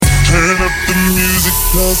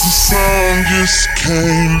'cause the sound just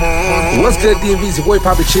came on. What's good, DMV's your boy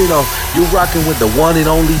Pappuccino. You're rocking with the one and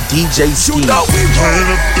only DJ Ski. You know we turn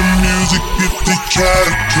up the music if they try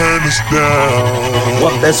to turn us down.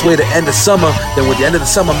 What best way to end the summer than with the end of the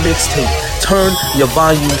summer mixtape? Turn your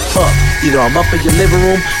volume up. Either I'm up in your living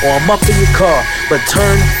room or I'm up in your car, but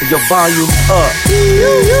turn your volume up.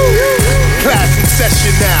 Classic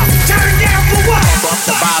session now. Turn down for what? Pump up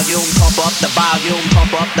the volume, pump up the volume,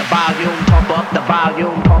 pump up the volume, pump up the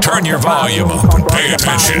volume. Turn your volume up. Pay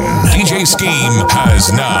attention. DJ Scheme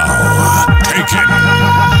has now taken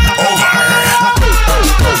over.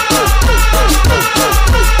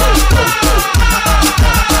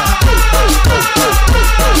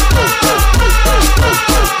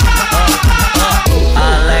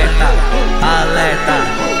 Alerta, alerta.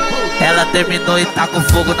 Ela terminou e tá com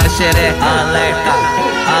fogo na xereca. Alerta,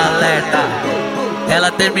 alerta.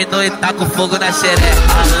 Ela terminou e tá com fogo na xereca.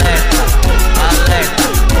 Alerta, alerta.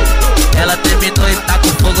 Ela terminou e tá com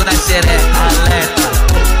fogo na xereca. Alerta,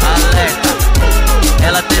 alerta.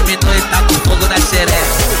 Ela terminou e tá com fogo na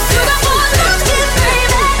xereca.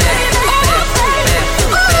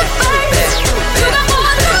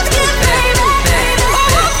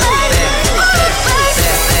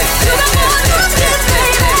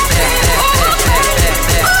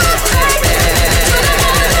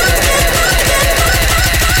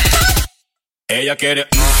 Ella quiere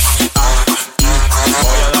te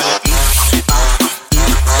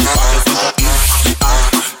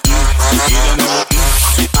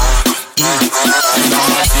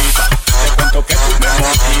cuento que tú me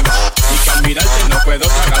motivas y que al mirarte no puedo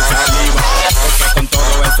tragar saliva, porque con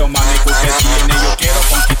todo eso mami tú que tienes yo quiero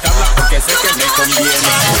conquistarla porque sé que me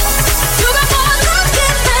conviene.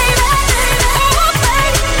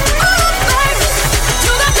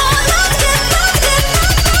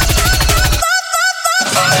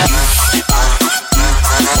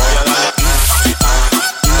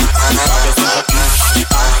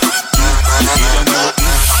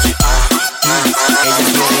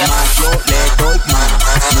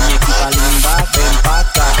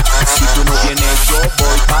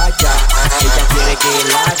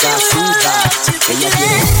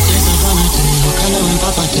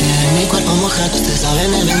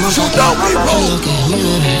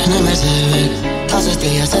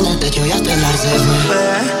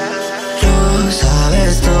 Tú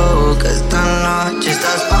sabes tú que esta noche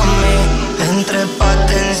estás pa' mí.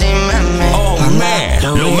 Entrépate encima de mí. Oh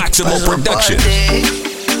man, Lo Máximo Production.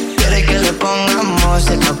 Quiere que le pongamos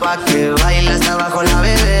seca pa' que baile hasta abajo la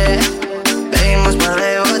bebé. Pedimos par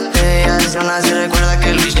de botellas y aún así recuerda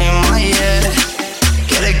que lo hicimos ayer.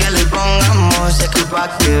 Quiere que le pongamos seca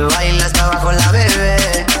pa' que baile hasta abajo la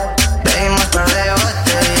bebé. Pedimos par de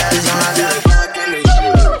botellas y aún así recuerda que lo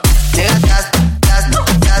hicimos. Pedimos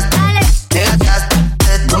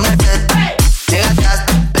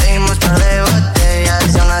par de botellas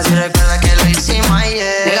y aún así recuerda que lo hicimos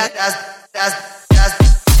ayer.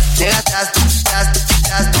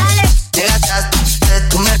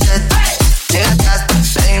 Tú me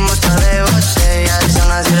pedimos par de botellas y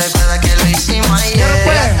aún así recuerda que lo hicimos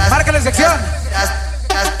ayer. Márcale sección.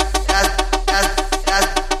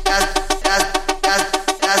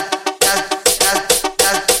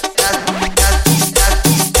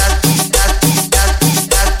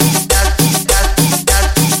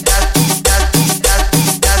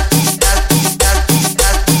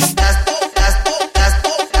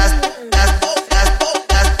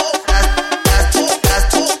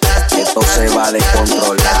 De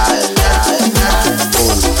controlar.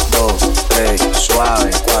 1, 2, 3,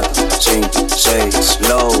 suave. 4, 5, 6,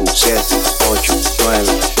 low. 7, 8,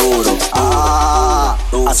 9, duro.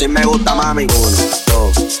 Así me gusta, mami. 1,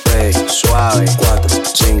 2, 3, suave. 4,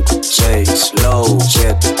 5, 6, low.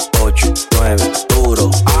 7, 8, 9, duro.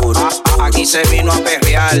 Aquí se vino a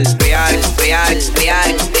perrear, real.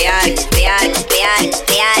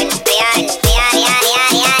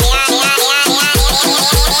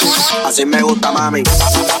 Así me gusta, mami.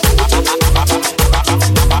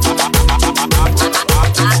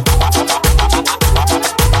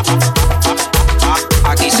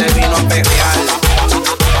 Aquí se vino a perrear.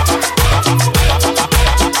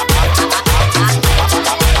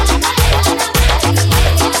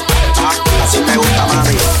 Así me gusta,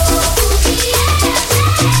 mami.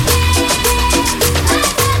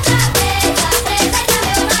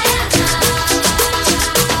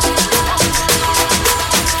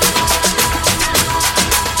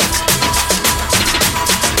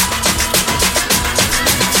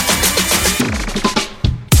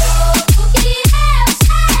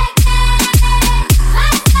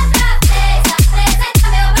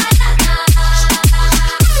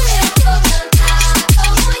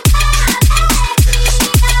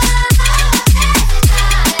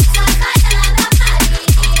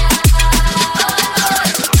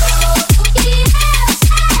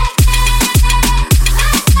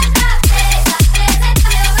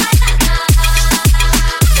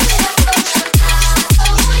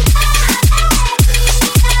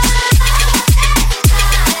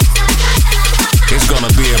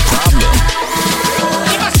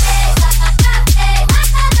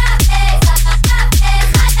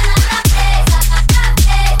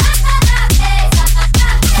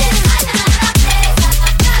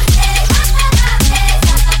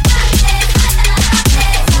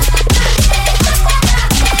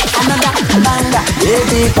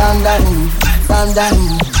 baby, calm down, calm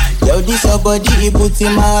down. Yo, this your body, it puts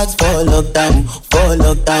in my heart for lockdown, oh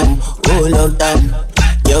lockdown.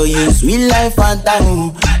 Yo, you sweet life,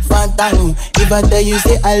 phantom, phantom. If I tell you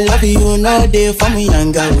say I love you, no day for me,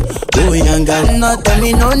 young girl, oh young girl. No tell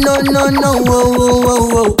me no, no, no, no, oh,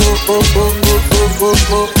 oh, oh, oh, oh, oh, oh,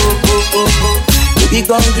 oh, oh, oh, oh. Baby,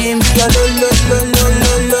 come give me your lo, lo, lo, lo,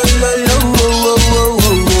 lo, lo, lo, oh, oh, oh,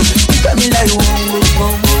 oh, oh. You got me like oh, oh,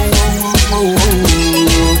 oh, oh, oh, oh,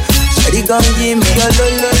 oh. Shawty, come give me your lo,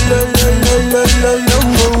 lo, lo, lo, lo, lo, lo,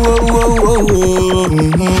 oh, oh, oh,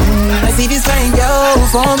 oh. I see this fine girl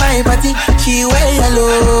for my party, she wear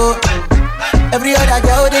yellow. Every other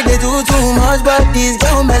girl they do too much, but this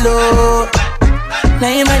girl mellow. Now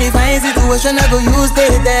in my fine situation, I go use they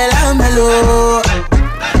tell I'm mellow.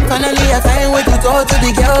 Finally I find way to talk to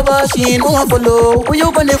the girl, but she ain't no one follow. Who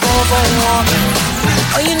you gonna phone for one?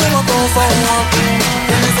 Oh, you know I go for one.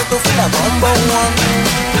 Then I start to feel a bum one.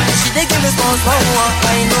 She dey give me small one.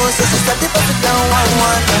 I know, so she start to put it down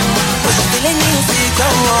one. But she feeling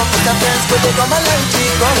insecure. But her friends go they come along, she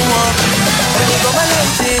go on. When they come along,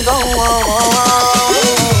 she go on.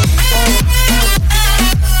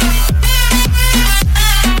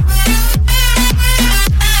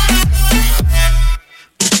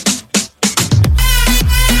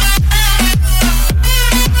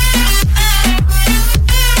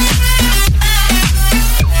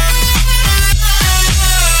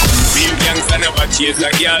 Chase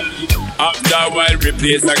a girl, after a while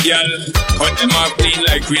replace a girl. Cut them off clean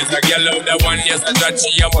like razor girl. Out the one yes I thought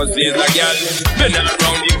she was laser girl. Been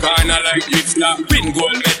around the corner like Rifla. Win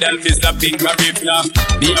gold medal, Mr. Pink a Rifla.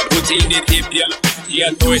 Be a put in the tip, yeah.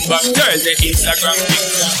 Yeah, throw it back, Thursday Instagram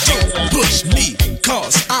picture. Don't push me,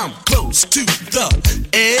 cause I'm close to the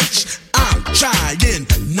edge. I'm trying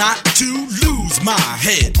not to lose my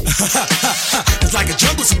head. It's like a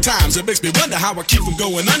jungle sometimes. It makes me wonder how I keep from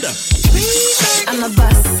going under. I'm a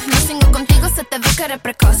boss. No sigo contigo, se te ve que eres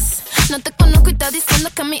precoz. No te conozco y está diciendo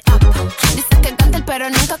que mi up. Dice que canta el pero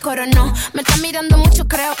nunca coronó. Me está mirando mucho,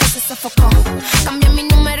 creo que se sofocó. Cambié mi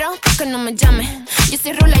número pa' que no me llame. Yo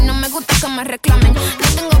soy rula y no me gusta que me reclamen. No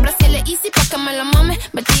tengo brasiles easy pa' que me lo mame.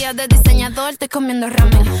 Vestida de diseñador, estoy comiendo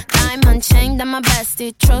ramen. Diamond chain, that my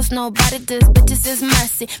bestie. Trust nobody, this bitches is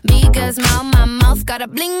messy. Big as my mouth got a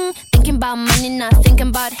bling. Thinking about money, not thinking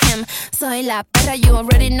about him. Soy la perra, you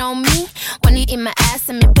already know me. When you eat my ass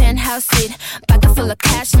in my penthouse suite. Pocket full of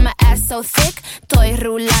cash and my ass so thick. Toy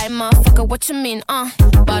rulay, motherfucker, what you mean,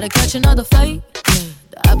 About to catch another fight, yeah.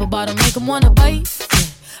 The apple bottom make him wanna bite,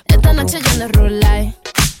 yeah. Esta noche yo no rulay.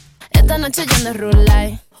 Esta noche yo no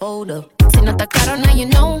rulay. Hold up. Si no está caro, now you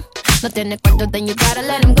know. No tiene cuarto, then you gotta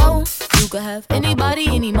let him go. You could have anybody,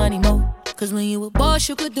 any money, mo. Cause when you a boss,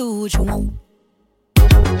 you could do what you want.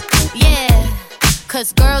 Yeah,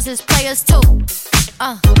 cause girls is players too.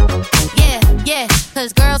 Yeah,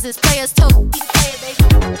 cause girls is players too.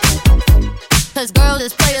 Cause girls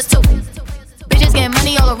is players too. Bitches getting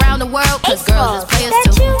money all around the world. Cause girls is players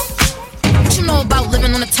too. What you know about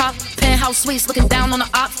living on the top? Penthouse suites, looking down on the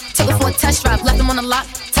op. Took her for a test drive, left them on the lot.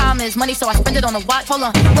 Time is money, so I spend it on a watch. Hold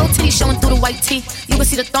on, little titty showing through the white tee. You can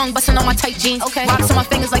see the thong busting on my tight jeans. Okay. Rocks on my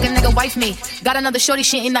fingers like a nigga wife me. Got another shorty,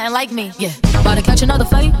 she ain't nothing like me. Yeah, about to catch another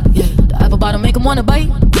fight. Yeah, the apple bottom make him wanna bite.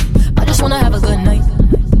 I just wanna have a good night.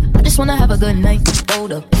 I just wanna have a good night.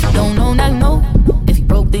 Hold up, don't know, now you know. If you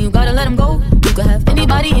broke, then you gotta let him go. You could have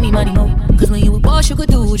anybody, any money, mo. Cause when you a boss, you could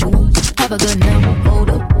do what you want. Have a good night. Hold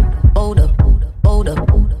up, hold up, hold up,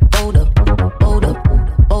 hold up, hold up,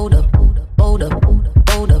 hold up, hold up,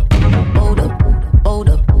 hold up, hold up, hold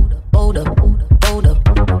up, hold up, hold up,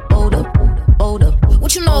 hold up, hold up.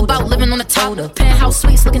 What you know about living on the top? Penthouse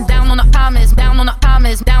suites, looking down on the Palmers, down on the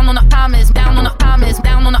Palmers, down on the Palmers, down on the Palmers,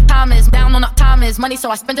 down on the Palmers, down on the Palmers. Money, so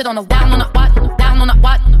I spend it on a down on the what, down on the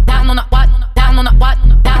what, down on the what, down on the what,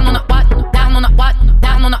 down on the what, down on the what,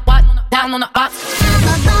 down on the what, down on the what. I'm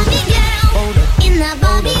a Barbie girl in the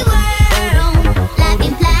Barbie world. Life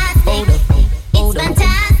in plastic, it's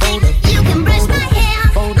fantastic. You can brush my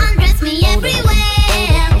hair, undress me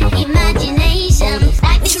everywhere. Imagination,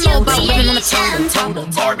 like it's your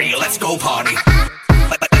creation. Barbie, let's go party.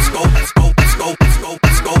 Let's go, let's go, let's go, let's go,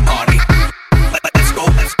 let's go party. Let's go,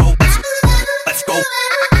 let's go, let's go, let's go.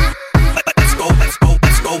 Let's go, let's go,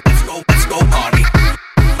 let's go, let's go, let's go party.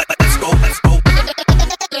 Let's go, let's go. Let's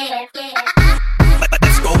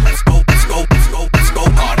go, let's go, let's go, let's go, let's go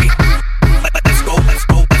party. Let's go, let's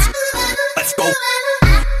go, let's go. Let's go,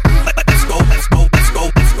 let's go, let's go,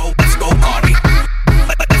 let's go, let's go party.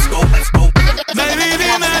 Let's go, let's go. Baby,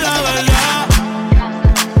 dime la verdad.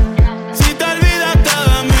 Si te olvidas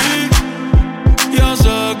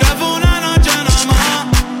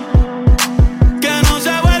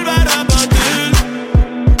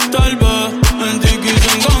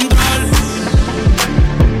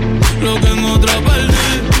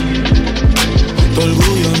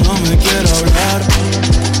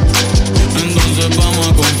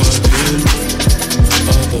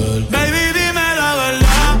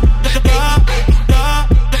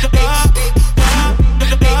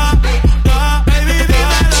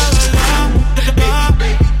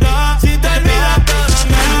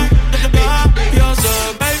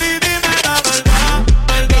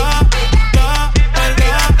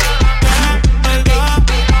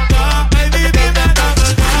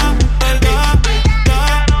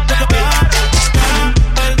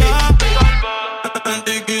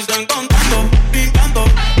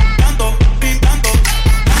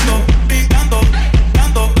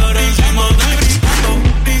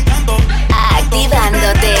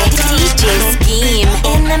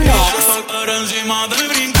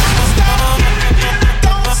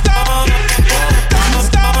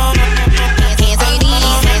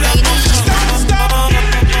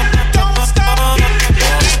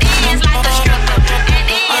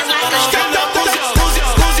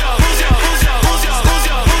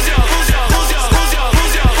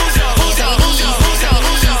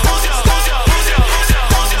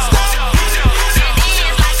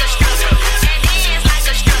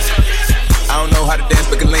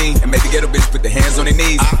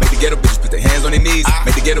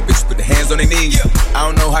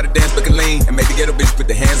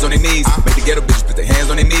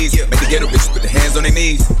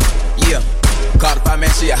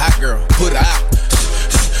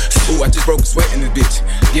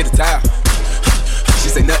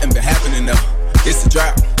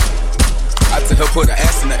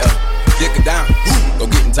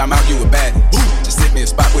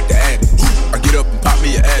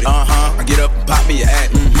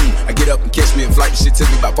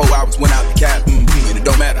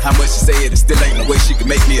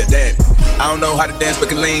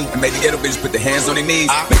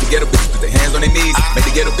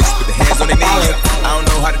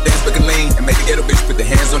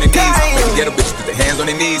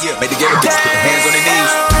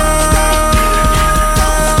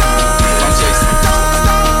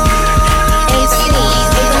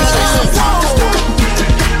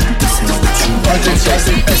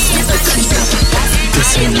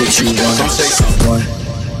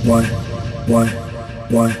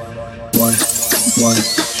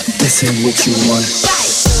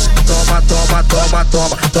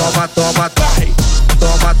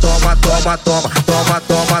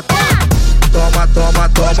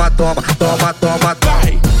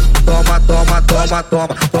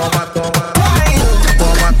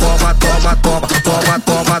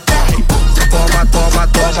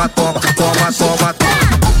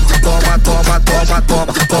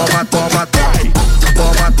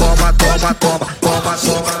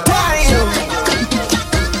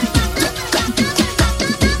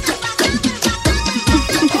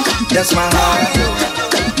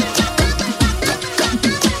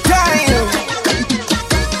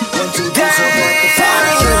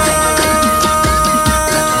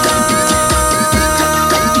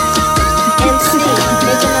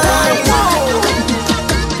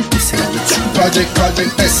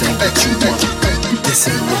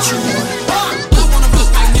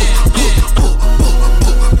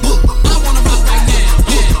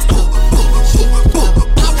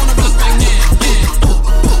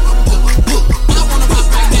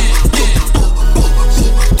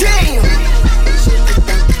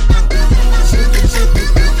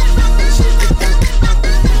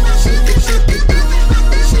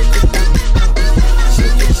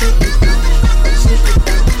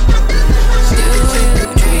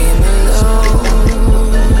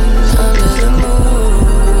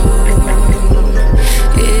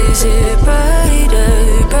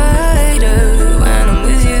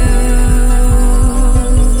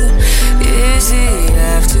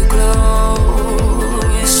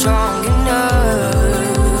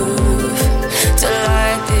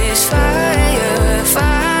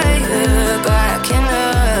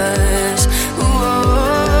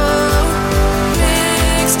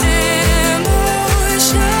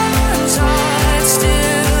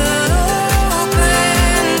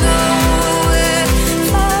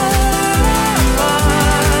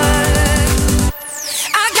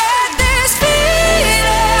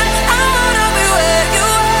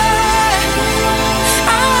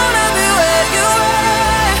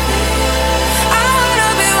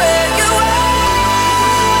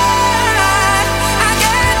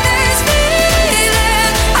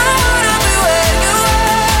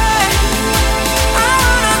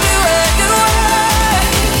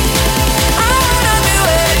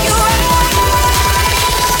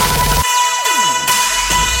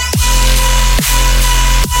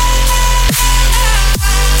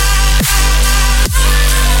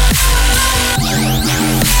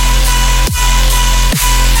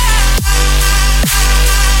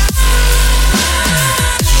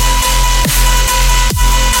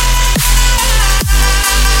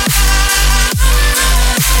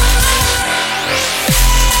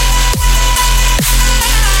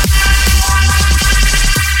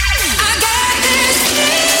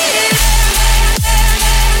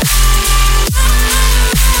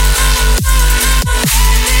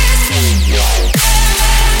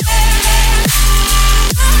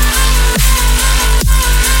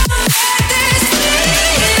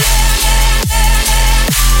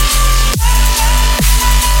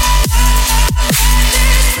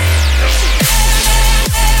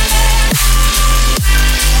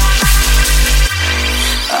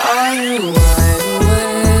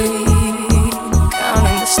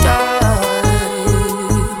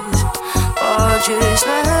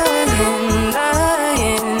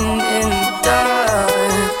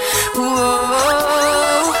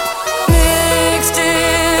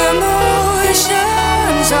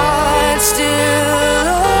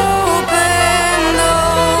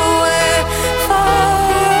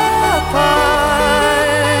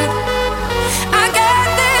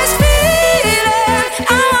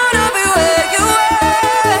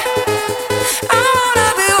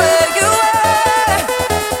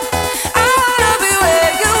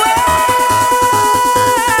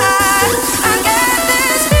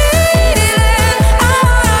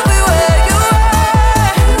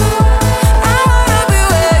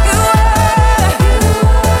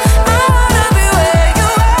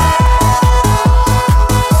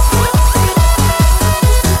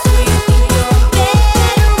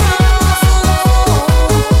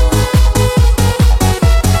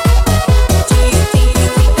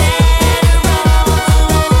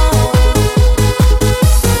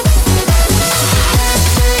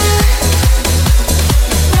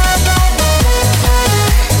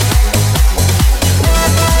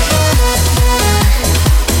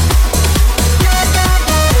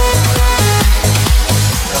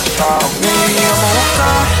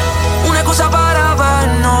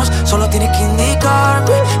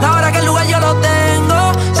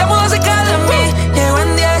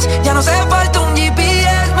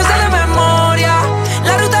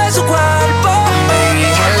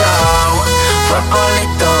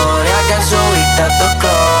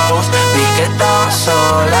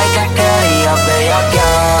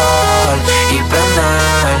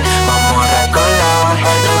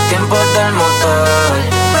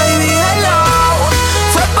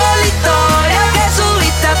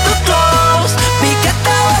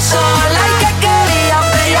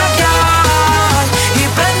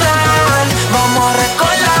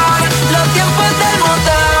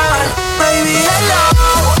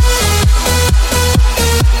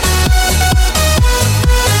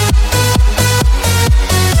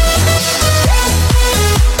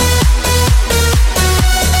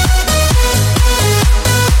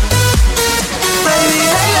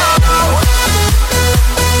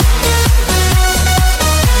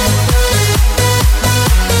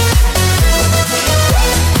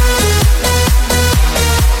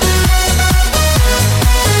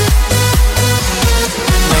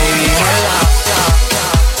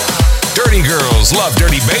love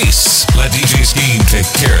dirty bass? Let DJ Scheme take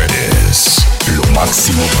care of this. Lo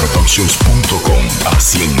Máximo Productions.com,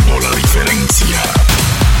 haciendo la diferencia.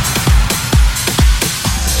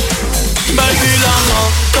 Baby, la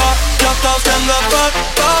nota ya está haciendo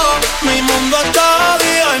efecto. Mi mundo está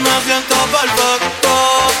día y me siento perfecto.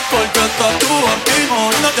 Porque estás tú aquí,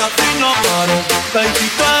 moviéndote así no pares. Baby,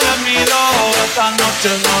 tú eres mi droga, esta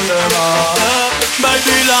noche no le bajes.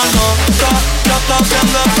 Baby, la nota ya está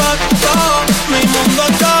haciendo efecto. Mi mundo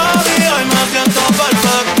está día y me siento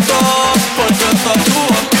perfecto. Porque estás tú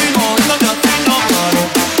aquí, moviéndote así no pares.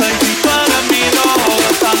 Baby, tú eres mi droga,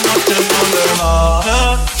 esta noche no le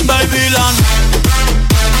bajes. Baby, la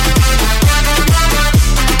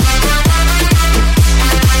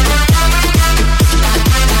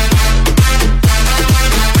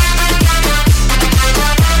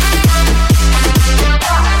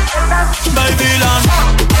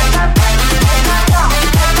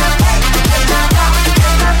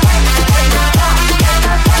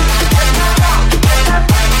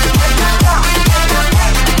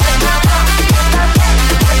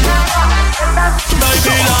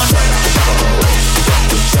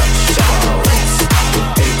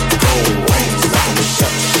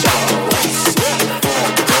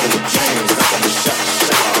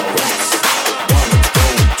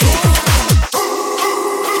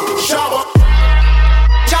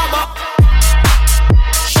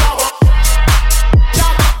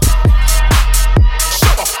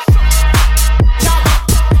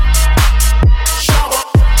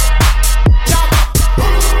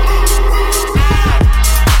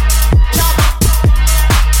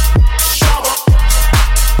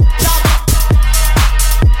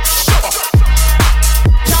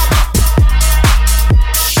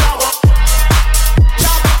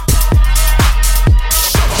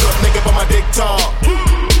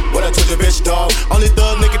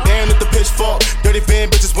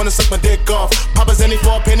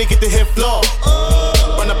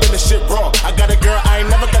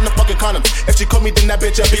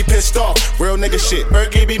shit.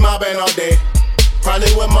 Berkey be mobbing all day.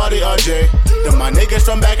 Probably with Marty or Jay. Them my niggas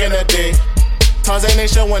from back in the day. Tarzan ain't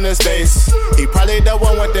showing his face. He probably the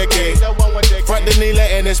one with the K. Front the knee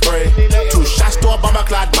letting it spray. 2 shots to a bomber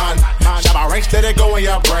clad man. Shabba ranks, let it go in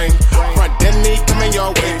your brain. Front then he coming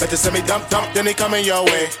your way. Better send me dump, then he coming your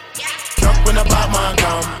way. Jump when the Batman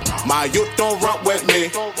come. My youth don't rock with me.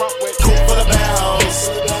 Coop full of bad hoes.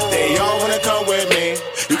 They all wanna come with me.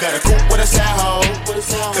 You got a coop with a sad hoe.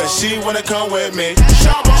 Cause she wanna come with me.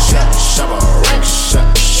 Shabba, shabba ranks,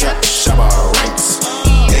 shabba ranks.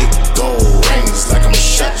 8 gold rings like I'm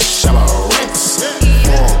shabba ranks.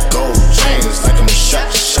 4 gold chains like I'm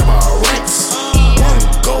shabba ranks.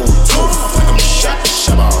 1 gold tooth like I'm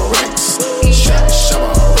shabba ranks. Shabba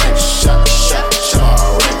ranks, shabba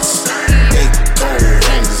ranks. 8 gold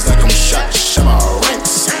rings like I'm shabba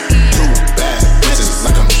ranks. 2 bad bitches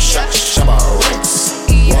like I'm shabba ranks.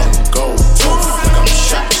 1 gold tooth like I'm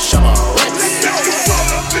shabba ranks. If you fall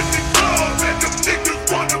up in the club and them niggas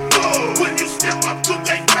wanna blow, when you step up to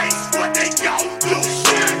their face, what they gon' do?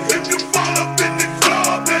 If you fall up in the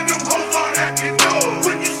club and them hoes are acting low,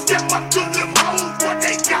 when you step up to them hoes, what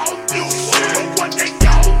they gon' do? What they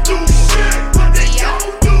gon' do? What they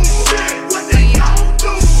gon' do? What they gon'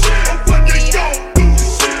 do? What they gon' do?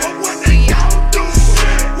 What they gon' do?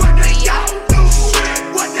 What they gon' do?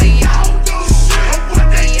 What they gon' do? What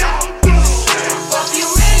they gon' do? Fuck you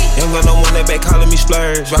ready? Young gun don't want that back calling me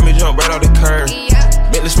splurge. Ride me jump right off the curb.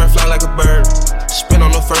 Make the spring fly like a bird. Spin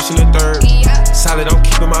on the first and the third. Solid, I'm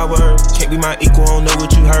keeping my word. Can't be my equal, I don't know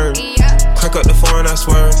what you heard. Crack up the foreign, I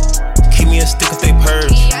swear. Keep me a stick if they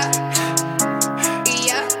purge.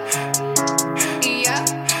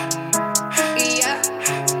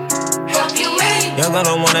 Young gun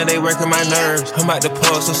don't want that, they working my nerves. I'm about to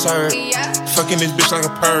pause and serve. Fucking this bitch like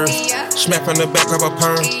a perm. Smack from the back of a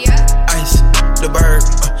perm. Ice, the bird.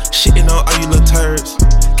 Shitting on all you little turds.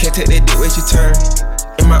 Can't take that dick, wait your turn.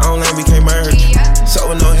 In my own lane, we can't merge. So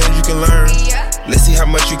with no hands, you can learn. Let's see how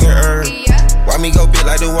much you can earn. Why me go big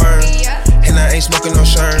like the worm? And I ain't smoking no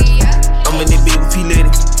shern. I'm in this bitch with P-Litty.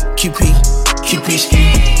 QP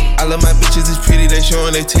ski. All of my bitches is pretty, they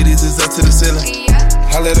showing their titties is up to the ceiling.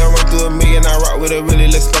 I let her run through $1 million, I rock with her really,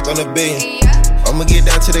 let's fuck on $1 billion. I'ma get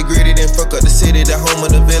down to the gritty, then fuck up the city, the home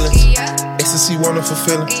of the villains. Ecstasy, wonderful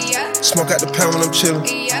feeling. Smoke out the pound when I'm chillin'.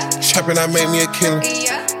 Trappin', I made me a killer.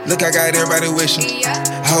 Look, I got everybody wishing.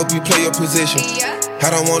 I hope you play your position. I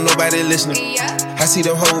don't want nobody listening. I see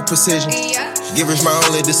them hold with precision. Givers my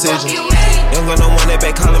only decision. Young gun don't want that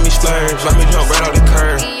back calling me splurge. Let me jump right off the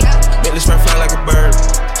curb. Make the spring fly like a bird.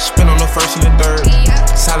 Spin on the first and the third.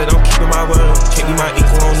 Solid, I'm keeping my word. Can't be my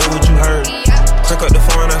equal, I don't know what you heard. Crack up the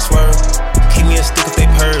phone, I swear. Keep me a stick if they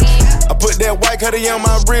purge. I put that white cutty on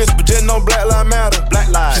my wrist, but just no black lie matter.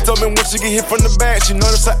 Black lie. She told me when she get hit from the back, she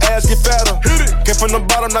noticed her ass get fatter. Hit it. Came from the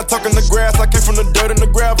bottom, not talking the grass. I came from the dirt and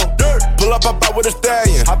the gravel. Dirt. Pull up, hop out with a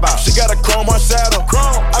stallion. Hop out. She got a chrome on saddle.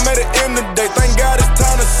 Chrome. I made it in the day. Thank God it's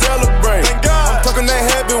time to celebrate. Thank God. I'm talking that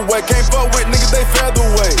heavyweight. Can't fuck with niggas, they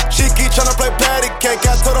featherweight. She keep tryna play patty cake.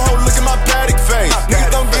 I told her, ho, look at my paddock face.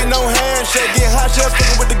 Niggas don't get no handshake. Get hot shots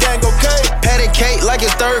fucking with the gang, okay? Patty cake like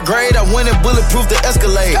it's third grade. I went and bulletproof the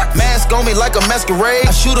Escalade. Mask on me like a masquerade.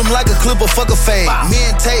 I shoot him like a clip or fuck a fade. Me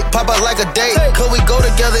and Tate pop out like a date. Cause we go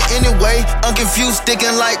together anyway. Unconfused,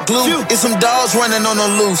 sticking like glue. It's some dogs running on the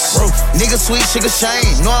loose. Nigga sweet, sugar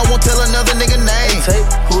shame. No, I won't tell another nigga name. Tate,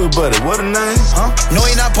 who is buddy? What a name? Huh? No,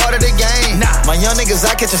 he not part of the game. Nah. My young niggas,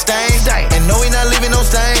 I catch a stain. And no, he not leaving no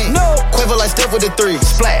stain. No. Quiver like Steph with the 3.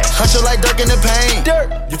 Splash. Hunch like Dirk in the paint. Dirt.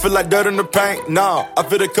 You feel like dirt in the paint? Nah, I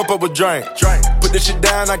fill the cup up with drink. Put this shit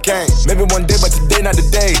down, I can't. Maybe one day, but today not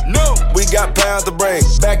today. No. We got pounds to break.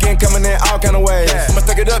 Back end coming in all kind of ways. Yeah. I'ma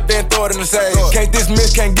take it up, then throw it in the safe. Can't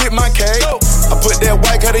dismiss, can't get my cake. No. I put that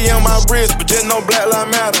white cutty on my wrist, but just no black lie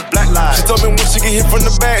matter. Black lie. She told me when she get hit from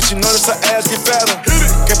the back, she noticed her ass get fatter.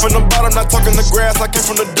 Came from the bottom, not talking the grass. I came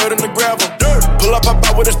from the dirt and the gravel. Dirt. Pull up, hop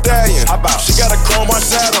out with a stallion. Hop out. She got a chrome on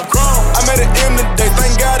saddle. Chrome. I made it in the day.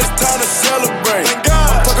 Thank God it's time to celebrate. Thank God.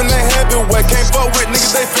 I'm talking that heavyweight. Can't fuck with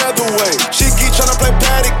niggas, they featherweight. She keep tryna play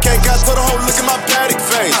patty cake. I told her, ho, look at my paddock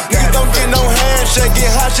face. Niggas don't get no handshake.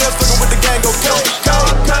 Get hot shots fucking with the gang, okay?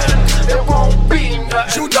 It won't be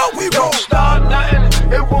nothing. You know we won't start nothing.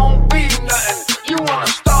 It won't be nothing. You wanna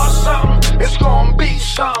start something? It's gonna be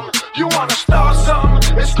something. You wanna start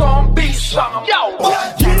something? It's gonna be something. Yo,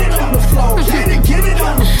 get it on the floor. Get it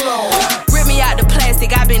on the floor. Rip me out the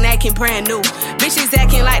plastic. I been acting brand new. Bitches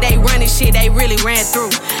acting like they running shit they really ran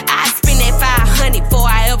through. I spend that 500 before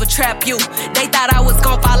I ever trap you. They thought I was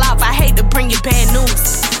gon' fall off. I hate to bring you bad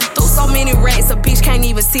news. Through so many racks, a bitch can't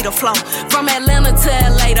even see the flow. From Atlanta to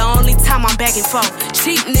LA, the only time I'm back and forth.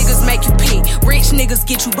 Cheap niggas make you pee, rich niggas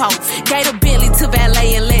get you both. Gave a Bentley to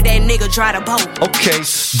valet and let that nigga dry the boat. Okay,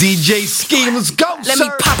 DJ Scheme, let's go. Let me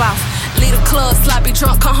pop off. Leave the club, sloppy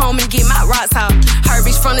drunk, come home and get my rocks off. Her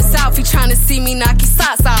bitch from the south, he tryna see me knock his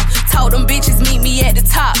socks off. Told them bitches meet me at the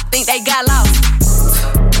top, think they got lost.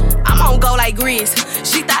 I'm on go like Grizz.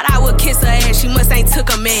 She thought I would kiss her ass, she must ain't took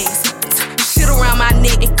a meds. Shit around my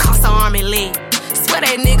neck, it cost her arm and leg. Swear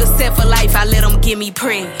that nigga set for life, I let him get me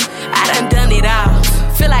preg. I done it all,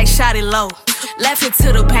 feel like shot it low. Left it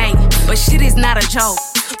to the bank, but shit is not a joke.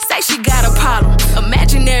 Say she got a problem,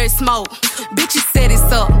 imaginary smoke. Bitches set it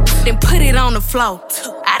up, then put it on the floor.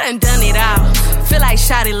 I done it all, feel like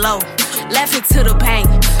shot it low. Left it to the bank,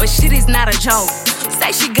 but shit is not a joke.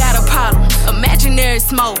 Say she got a problem, imaginary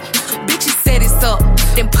smoke. Bitches set it up,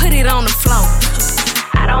 then put it on the floor.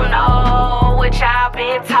 I don't know what y'all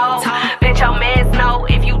been told. Bet your mans know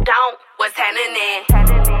if you don't, what's happening?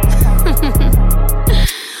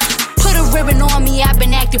 Put a ribbon on me, I've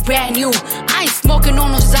been acting brand new. I ain't smoking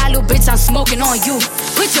on no Zylo, bitch, I'm smoking on you.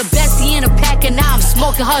 Put your bestie in a pack and now I'm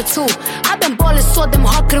smoking her too. I've been ballin' so them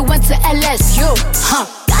hard could've went to LSU.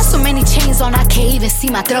 Got so many chains on, I can't even see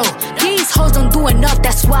my throat. These hoes don't do enough,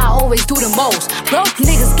 that's why I always do the most. Broke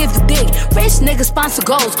niggas give the dick, rich niggas sponsor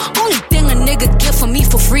goals. Only thing a nigga get from me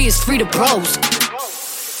for free is free to bros.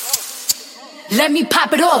 Let me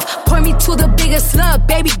pop it off, point me to the biggest slug.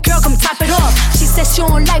 Baby girl, come top it off. She said she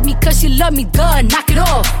don't like me cause she love me, duh, knock it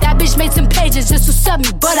off. That bitch made some pages just to sub me,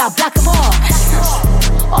 but I block them off.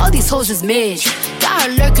 All these hoes is mid. Got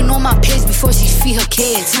her lurking on my page before she feed her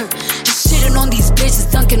kids. Shitting on these bitches,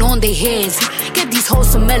 dunking on their heads. Get these hoes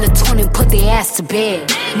some melatonin, put their ass to bed.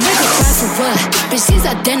 Nigga cry for what? Bitch, these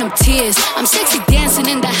are denim tears. I'm sexy dancing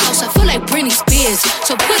in the house, I feel like Britney Spears.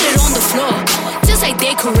 So put it on the floor, just like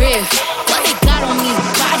their career. What they got on these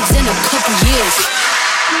bodies in a couple years.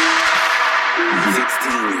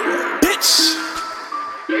 16-year-old bitch.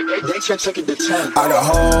 They check it to 10. I got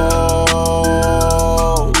hoes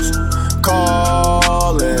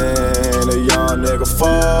calling a young nigga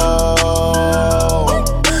phone.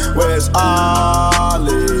 Where's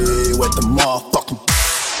Ollie with the motherfucking?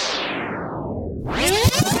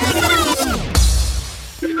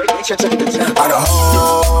 I got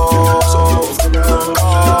hoes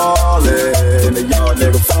calling a young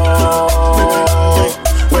nigga phone.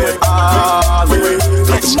 Where's Ollie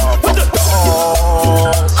with the motherfucking?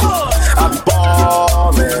 I be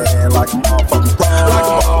ballin' like a motherfucking pro.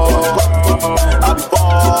 I be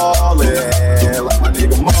ballin' like my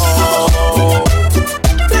nigga Mo.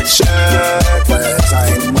 Check West, I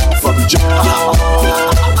ain't a motherfucking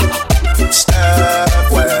joke.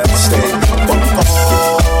 Step West, stay motherfucking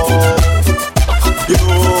cold.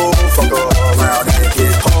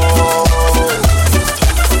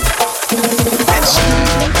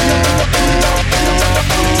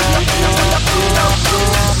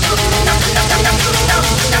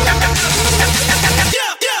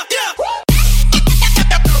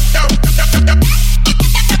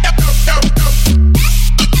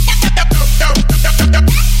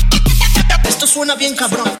 suena bien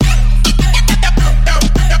cabrón.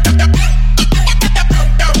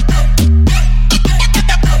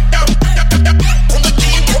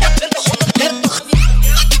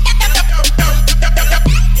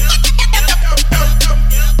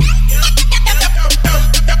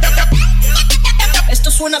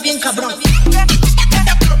 Esto suena bien cabrón.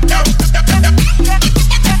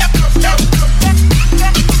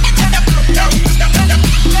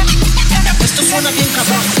 Esto suena bien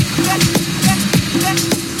cabrón.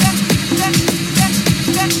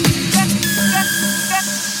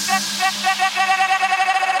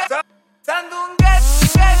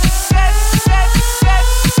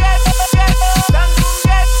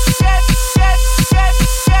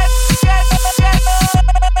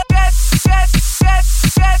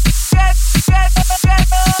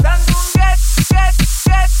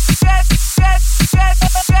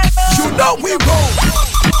 You know we roll.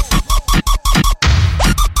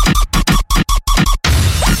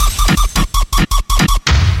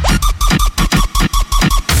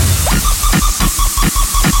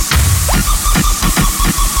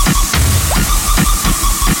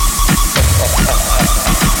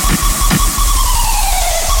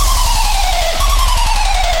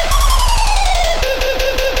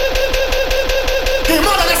 Quem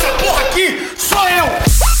manda nessa porra aqui sou eu!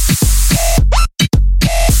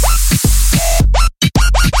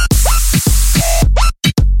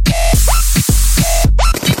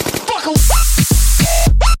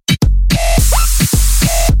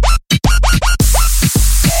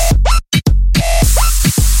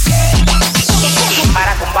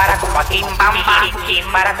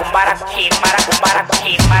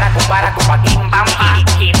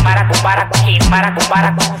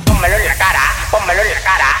 Pónmelo en la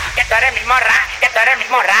cara, que tú eres mi morra, que tú eres mi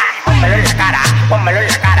morra. Pónmelo en la cara,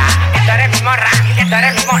 que tú eres mi morra, que tú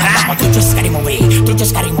eres mi morra. Andamos trucho scary movie, trucho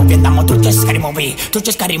scary movie, andamos trucho scary movie,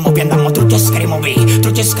 trucho scary movie, andamos trucho scary movie,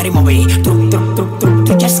 trucho scary movie,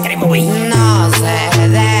 trucho scary movie. No sé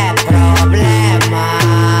de problema,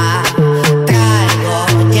 traigo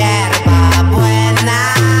hierba buena.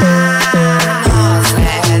 No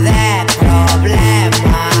sé de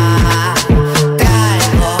problema,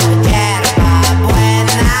 traigo hierba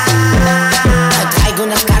buena. Traigo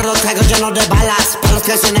unos carros, traigo llenos de balas, para los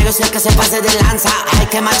traicioneros y el que se pase de lanza. Ay,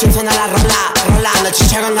 que machín suena la rola, con el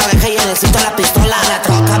chicharro en la oreja y en el cinto la pistola. La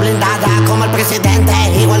troca blindada como el presidente,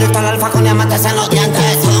 igualito al alfa con diamantes en los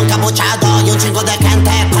dientes. Todo encapuchado y un chingo de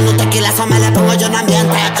gente, con un tequila eso me le pongo yo en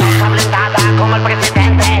ambiente. Troca blindada como el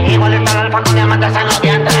presidente, igualito al alfa con diamantes en los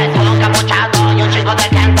dientes. Todo encapuchado y un chingo de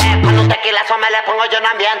gente, con un tequila eso me le pongo yo en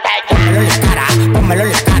ambiente. Pónmelo en la cara, pónmelo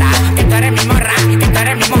en la cara, que tú eres mi morra, que tú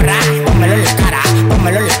eres mi morra. Pónmelo en la cara,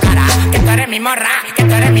 pónmelo en la cara, que tú eres mi morra, que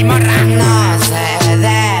tú eres mi morra. No sé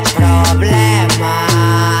de problema,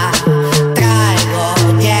 traigo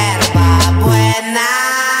hierba buena.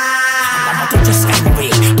 Andamos trucho scary movie,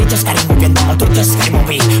 trucho scary movie, andamos trucho scary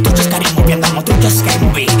movie, trucho scary movie, andamos trucho scary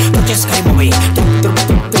movie, trucho scary movie,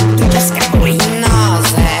 trucho scary movie. No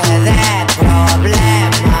sé de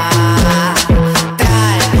problema,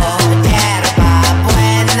 traigo hierba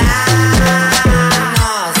buena.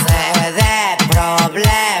 No sé de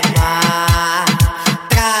problema,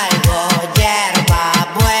 traigo hierba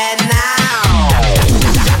buena.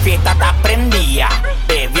 La fiesta está prendida,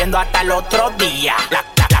 bebiendo hasta el otro día.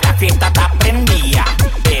 La fiesta está prendida,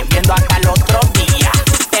 bebiendo hasta el otro día.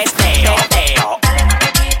 Teteo, teteo,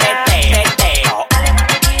 teteo,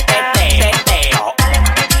 teteo, teteo.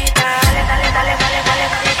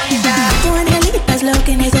 Tu angelita es lo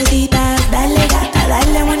que necesitas. Dale gata,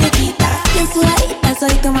 dale muñequita. Bien sudadita,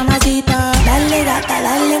 soy tu mamacita. Dale gata,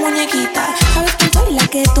 dale muñequita. Sabes que soy la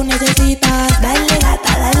que tú necesitas. Dale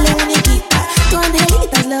gata, dale muñequita. Tu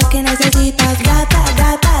angelita es lo que necesitas. Gata,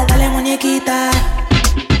 gata, dale muñequita.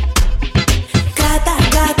 Gata,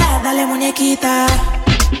 gata, dale muñequita.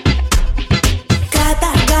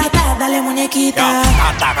 Gata, gata, dale muñequita.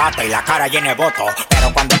 Gata, gata y la cara llena de voto,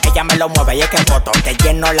 pero cuando ella me lo mueve y es que voto, te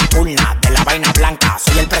lleno la urna de la vaina blanca.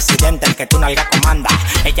 Soy el presidente, el que tú nalga comanda.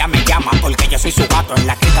 Ella me llama porque yo soy su gato. En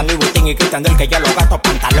la Cristian Louis Vuitton y Cristian del que yo lo gato.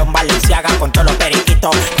 Pantalón Balenciaga con todos los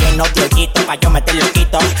periquitos, lleno de hoyitos pa' yo meter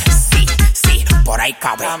loquito. Sí, sí, por ahí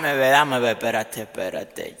cabe. Dame ver,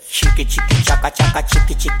 espérate. Chiqui, chiqui, chaca, chaca,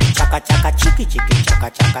 chiqui, chiqui, chaca, chaca, chiqui, chiqui,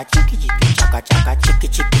 chaca, chaca, chiqui, chiqui, chaca, chaca, chiqui,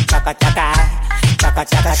 chiqui, chaca, chaca, chaca,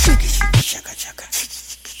 chaca, chiqui, chiqui, chaca, chaca, chiqui,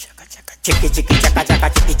 chiqui, chaca, chaca, chiqui, chiqui, chaca, chaca,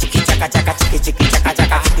 chiqui, chiqui, chaca, chaca, chiqui, chiqui, chaca,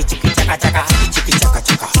 chaca, chiqui, chiqui, chaca, chaca,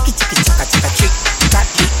 chiqui, chiqui, chaca, chaca,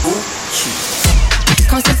 chiqui,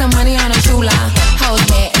 Come spend some money on a chula. Hoes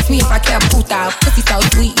mad, ask me if I care puta. Pussy so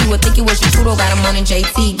sweet, you would think it was your Trudeau. Got him on in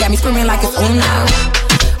JT, got me screaming like it's Uno.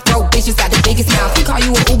 broke bitches got the biggest mouth. He call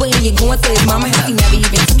you an Uber and you're going to his mama house. He never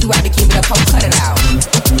even took you out to keep it up, ho, cut it out.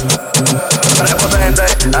 Prepotente,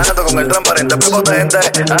 ando con el transparente, prepotente,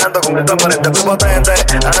 ando con el transparente, prepotente,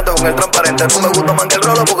 ando con el transparente. No me gusta más que el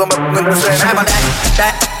rolo porque me pongo indecente.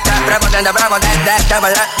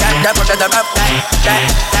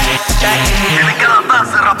 Tienen que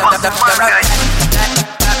adaptarse, rapaz,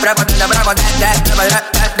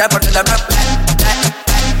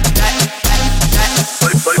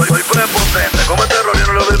 Soy prepotente, como este rollo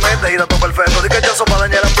no lo desmente. Y dato perfecto, di que yo para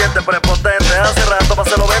dañar el ambiente. Prepotente, hace rato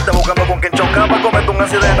pasé los 20 buscando con quien chocar para cometer un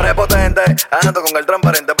accidente. Prepotente, ando con el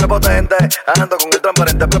transparente. Prepotente, ando con el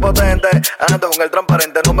transparente. Prepotente, ando con el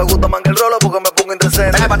transparente. No me gusta más que el rolo porque me pongo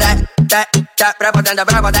indecente.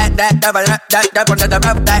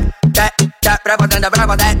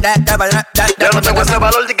 Ya no tengo ese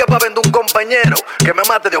valor de que pa' vender un compañero que me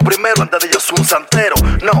mate Dios primero antes de yo soy un santero.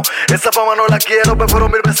 No, esa fama no la quiero, prefiero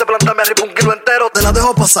 1000 veces plantarme arriba un kilo entero. Te la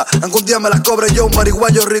dejo pasar, aunque un día me las cobre yo, un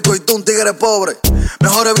marihuayo rico y tú un tigre pobre.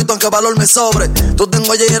 Mejor evito aunque valor me sobre. Tú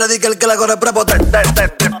tengo lleguera de que el que la corre prepotente.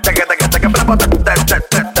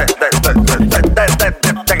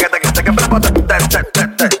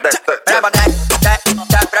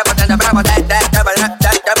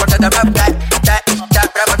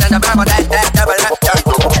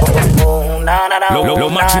 Lo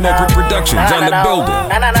Máximo Productions on the building.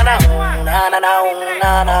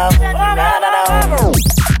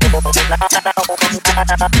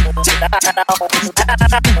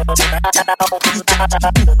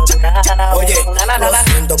 Oye, lo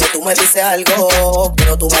siento que tú me dices algo,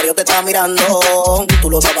 pero tu marido te está mirando, tú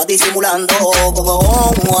lo estabas disimulando.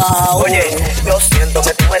 Oye, yo siento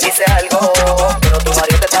que tú me dices algo, pero tu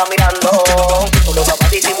marido te está mirando, tú lo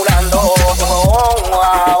estabas disimulando.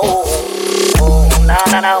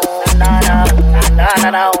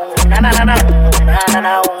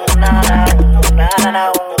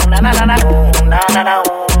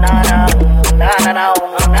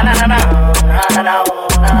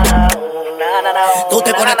 Tú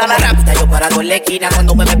te pones como rápida, yo parado en la esquina.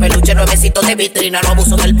 Cuando me ve peluche, nuevecito de vitrina. No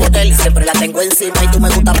abuso del poder y siempre la tengo encima. Y tú me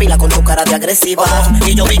gusta pila con tu cara de agresiva.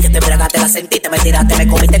 Y yo vi que te bregaste, la sentiste, me tiraste, me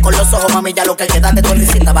comiste con los ojos. Mami, ya lo que queda de tu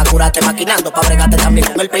risita va a curarte maquinando pa' bregarte también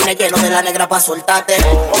con el peine lleno de la negra pa' soltarte.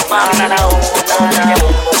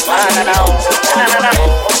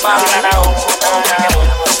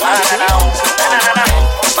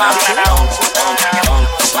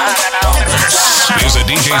 Here's a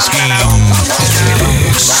DJ scheme.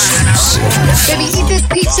 Baby, eat this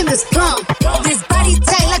peach in this plum. This body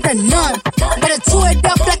tight like a nun. Better chew it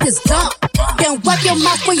up like it's gum. Then wipe your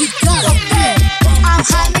mouth when you done. I'm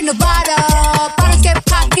hot in the bottle. Bottles get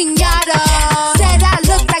popping yada. Said I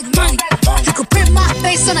look like money. You could print my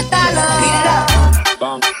face on a dollar. Beat it up.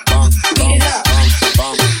 Beat it up.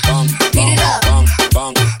 Beat it up.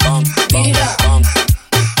 Beat it up.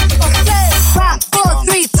 5, 4,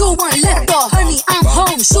 3, 2, 1, lift off. Honey, I'm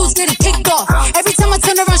home. Shoes getting kicked off. Every time I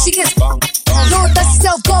turn around, she gets. Lord, let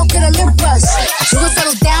yourself go, get a lip brush. You gon'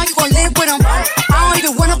 settle down, you gon' live with him. I don't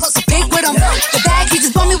even wanna bust a pig with him. The bag he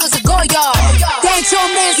just bought me was a go yard. That ain't your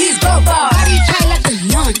man, he's go bar. Body tight like a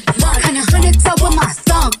nun. And 100 toe with my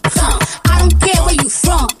thumb. I don't care where you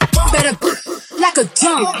from. Better like a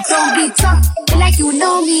drum. Don't be talking like you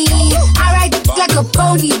know me. I ride like a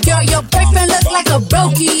pony. Girl, your boyfriend look like a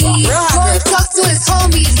brokey. Go and talk to his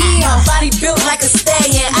homie. Yeah. My body built like a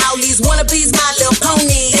stallion. Owlies wanna please my little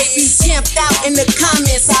pony. They be chimped out in the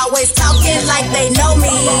comments, always talking like they know me.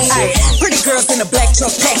 Ay, pretty girls in a black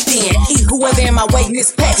truck packed in. Eat whoever in my way,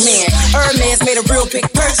 Miss Pac-Man. Hermes made a real big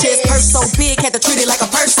purchase. Purse so big, had to treat it like a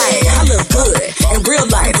person. I look good in real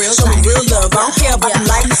life. Show me real love. I don't care about the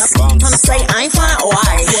lights. Tryna say I ain't fine or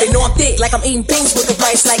I. They know I'm thick, like I'm eating beans with the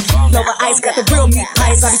rice. Like Nova Ice got the real meat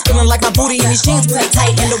pies. I be feeling like my booty in these jeans really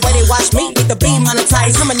tight. And the way they watch me, with the beam on the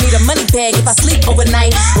tights. I'ma need a money bag if I sleep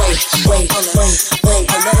overnight. Wait.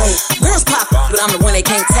 Girls pop, but I'm the one they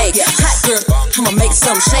can't take. Hot girl, I'ma make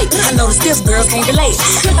some shake. I know the stiff girls can't relate.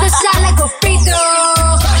 Shoot the shot like a free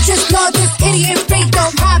throw. Just know this idiot free throw.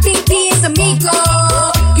 My BP is amigo.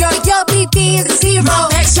 Your BP is a zero. My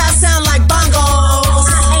back shot sound like bongos.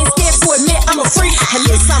 I ain't scared to admit I'm a freak. At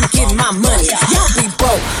least I'm getting my money. Y'all be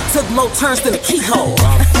broke. Took more turns than a keyhole.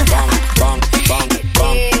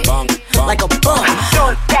 Like a bum. Throw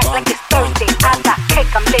it back like it's Thursday. I got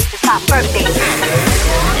cake, I'm late, it's my birthday.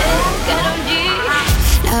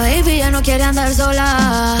 La baby ya no quiere andar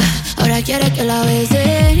sola. Ahora quiere que la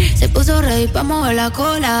besen. Se puso ready pa' mover la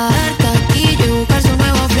cola. Dar taquillo y buscar su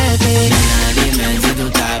nuevo flete. Dime si tú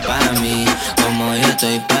estás pa' mí, como yo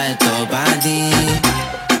estoy puesto pa' ti.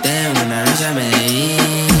 Tengo una noche a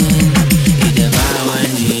Medellín y te pago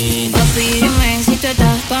en G.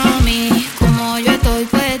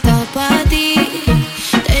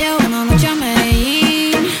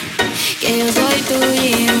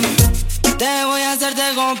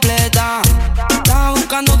 completa. Estaba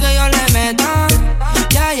buscando que yo le meta.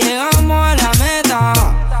 Ya llegamos a la meta.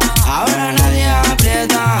 Ahora nadie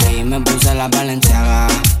aprieta. Y me puse la Balenciaga.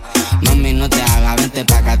 Mami, no te hagas, vente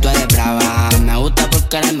pa' acá, tú eres brava. Me gusta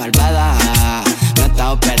porque eres malvada. No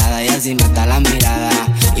está operada y así me está la mirada.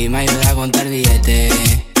 Y me ayuda a contar billetes.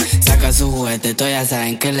 Saca su juguete, tú ya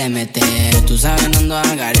saben que le mete. Tú sabes, no ando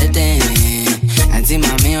al garete. Encima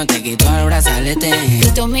mío te quito el brazalete.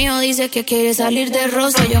 Tito mío dice que quiere salir de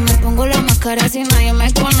rosa. Yo me pongo la máscara si nadie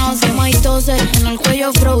me conoce. Maitose, en el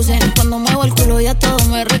cuello frozen. Cuando muevo el culo ya todo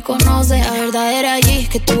me reconoce. La verdad era allí,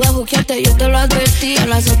 que tú vas a buquearte, yo te lo advertí. A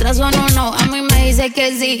las otras son o no, a mí me dice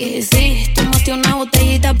que sí. Sí, tomaste una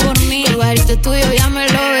botellita por mí. El barito tuyo ya me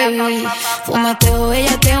lo bebí. Fumateo,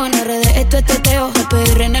 bellateo, en RD esto es teteo.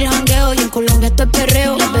 PR en el jangueo y en Colombia esto es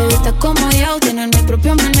perreo. Las bebitas como yo tienen mi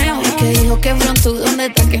propio meneo. El que dijo que pronto, ¿dónde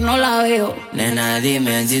está que no la veo? Nena,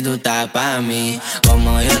 dime si tú estás pa' mí,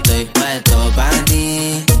 como yo estoy puesto pa'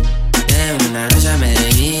 ti. De una noche a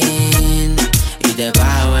Medellín y te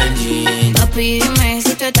pago el jean. Papi, dime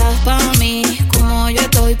si tú estás pa' mí, como yo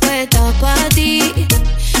estoy puesta pa' ti.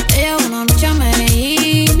 Ella una noche a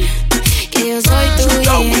Medellín, que yo soy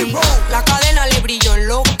tuya. La cadena le brilló en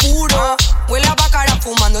lo oscuro. Huele a bacara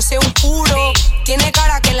fumándose un puro. Tiene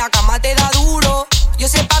cara que en la cama te da duro. Yo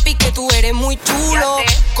sé, papi, que tú eres muy chulo.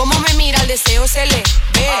 Como me mira, el deseo se le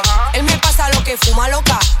ve. Él me pasa lo que fuma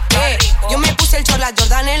loca. Yo me puse el short, la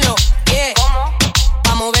Jordan en los pies.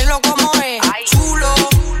 Vamos a verlo como es. Chulo.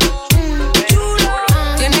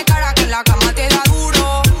 Tiene cara que en la cama te da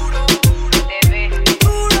duro.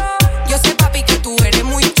 Yo sé, papi, que tú eres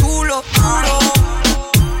muy chulo.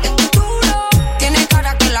 Tiene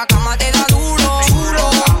cara que en la cama te da duro.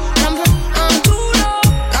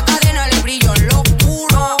 La cadena le brilló en lo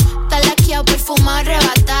perfumado,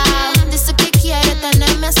 arrebatado. Dice que quiere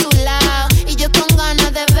tenerme a su lado. Y yo con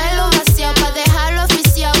ganas de verlo vaciado, pa' dejarlo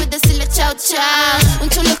oficial y decirle chao, chao. Un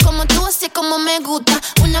chulo como tú, así como me gusta.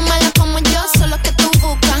 Una mala como yo, solo que tú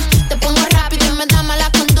buscas. Te pongo rápido y me da mala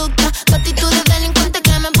conducta. Tu actitud de delincuente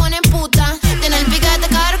que me pone puta. Tiene el piquete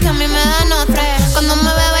caro que a mí me da nota. Cuando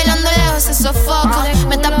me ve bailando lejos se sofoca.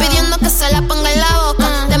 Me está pidiendo que se la ponga en la boca.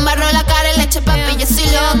 Te embarro la cara y leche, papi, yo soy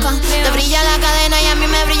loca. Te brilla la cadena y a mí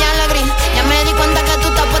me brilla la gris. Ya me di cuenta que tú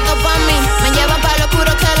estás puesto pa' mí. Me lleva pa' lo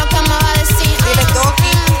oscuro, que es lo que me va a decir.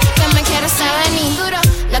 Que me quieres venir.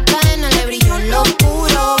 La cadena le brilló en lo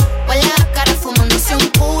oscuro. Huele a cara fumándose un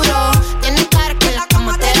puro. Tiene cara que en la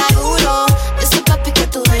cama te da duro. Yo sé, papi, que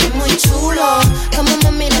tú eres muy chulo. Como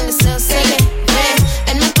me mira el deseo se le ve.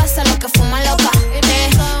 Él me pasa lo que fuma loca.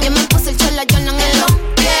 Yo me puse el short, la Jordan en los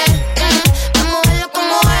pies. Vamos a verlo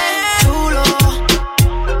como es. Chulo.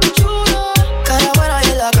 Cara buena y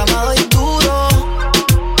en la cama doy duro.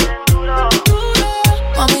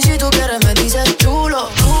 Mami, si tú quieres me dices chulo.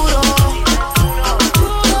 Duro.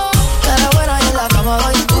 Cara buena y en la cama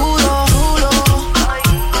doy duro.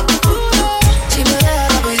 Si me dejas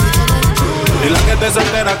rapidito te chulo. Dile que te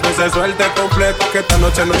soltera, que se suelte completo, que esta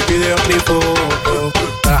noche no hay video ni foto.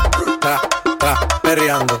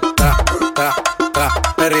 Perreando,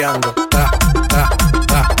 perreando,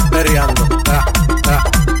 perreando,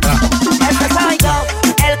 Ese soy yo,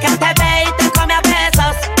 el que te ve y te come a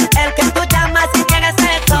besos, el que tú llamas si quieres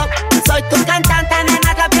sexo. Soy tu cantante,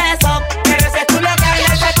 nena, travieso, pero ese culo que hay,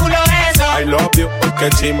 ese culo eso. I love you, que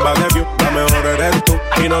chimba de view, la mejor eres tú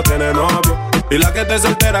y no tienes novio. Dile que te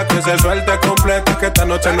soltera, que se suelte completa, que esta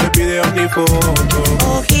noche no hay video ni foto.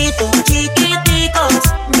 Ojitos chiquiticos,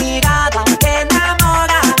 mirada que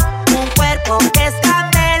enamora, un cuerpo que es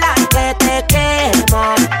candela, que te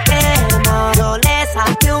quema, quema. Yo le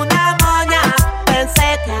saqué una moña,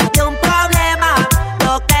 pensé que había un problema,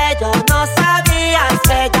 lo que yo no sabía es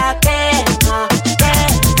que ella quema,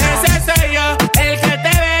 quema. Ese soy yo, el que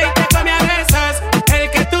te ve y te come a besos, el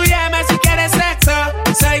que tú llamas si quieres sexo.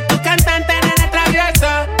 Soy tu cantante, nene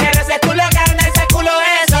travieso, pero ese culo gana, ese culo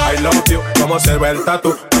eso. I love you, como se ve el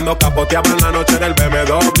tatu, cuando capoteaba en la noche en el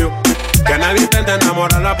BMW. Que nadie intente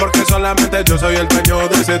enamorarla porque solamente yo soy el dueño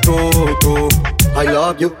de ese tú. I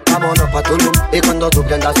love you, vámonos pa' Tulum. Y cuando tú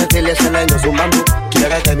prendas el fil, ese leño es un bambú.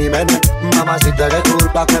 Quieres de mi menú, mamá, si te eres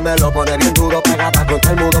culpa que me lo pone bien duro. Pegada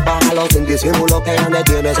contra el muro, bájalo sin disimulo. Que grande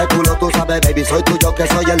tiene ese culo, tú sabes, baby, soy tuyo, que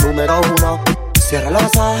soy el número uno. Cierra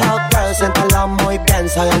los ojos, girl, siéntalo muy bien,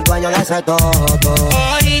 soy el dueño de ese todo.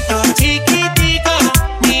 Ojito chiquitico,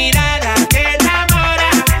 mirada que enamora,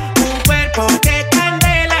 un cuerpo que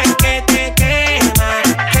candela, que te quema,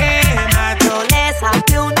 quema. Yo le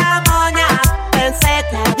saqué una moña, pensé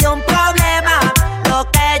que había un problema,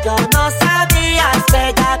 lo que yo no sabía es que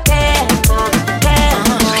ella quema,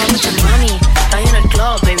 quema. Mami, estás en el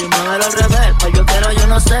club, baby, muévelo al revés, pues yo quiero, yo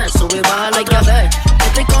no sé. sé, sube y baja la llave.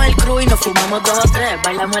 Estoy con el crew y nos fumamos 2 o 3.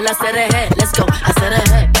 Bailamos en la CRG, let's go, a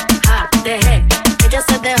CRG. Ja, dejé, ella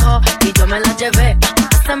se dejó y yo me la llevé.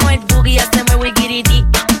 Hacemos el boogie, hacemos el wigiriti.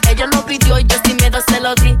 Ella lo pidió y yo sin miedo se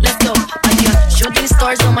lo di. Let's go. I got shooting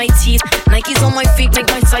stars on my teeth, Nikes on my feet, make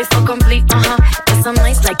my cipher complete. Yes, I'm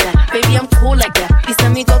nice like that, baby, I'm cool like that. Dice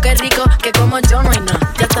mi coque rico, que como yo no hay nada.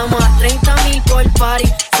 Ya estamos a 30,000 por el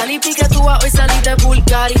party. Salí piquetúa, hoy salí de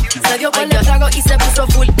Bulgari. Se dio por el trago y se puso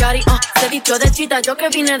full cari. Se vistió de chita, yo que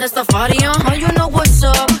vine de safari. Oh, you know what's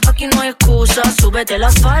up, aquí no hay excusa. Súbete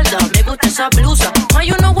la falda, me gusta esa blusa. Oh,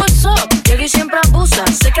 you know what's up, llegué y siempre abusa.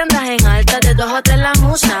 Sé que andas en alta, de 2 o 3 la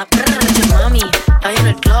musa. Mami, ahí en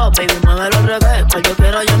el club, baby, muévelo al revés. Cual yo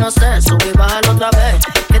quiero, yo no sé, subí y bájalo otra vez.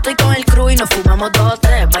 Estoy con el crew y nos fumamos 2 o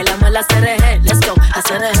 3. Bailamos en la CRG, let's go, a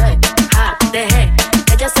CRG. Ja, dejé,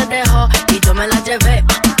 ella se dejó y yo me la llevé.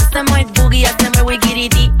 Hacemos el boogie, hacemos el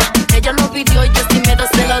wigiriti. Ella lo pidió y yo sin miedo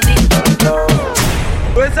se lo di.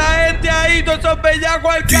 Pues esa gente ahí, todos esos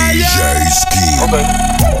bellacos al calle.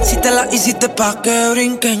 Si te la hiciste pa' que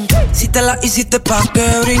brinquen, si te la hiciste pa' que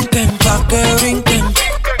brinquen, pa' que brinquen,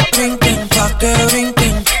 brinquen, pa' que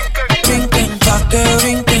brinquen, brinquen, pa' que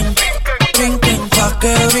brinquen, brinquen, pa'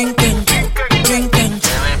 que brinquen, brinquen.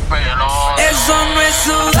 Eso no es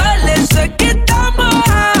sudar, eso es que estamos.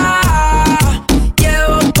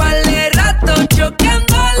 Llevo par de rato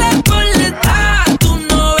choqueándole por detrás. Tú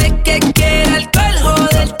no ves que quiere alcohol,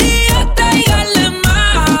 joder, tío, tráigale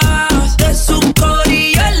más. De su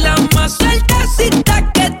corillo es la más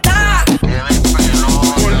sueltecita que está.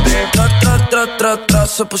 Tra,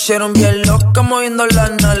 se pusieron bien locas moviendo las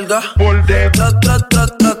nalgas.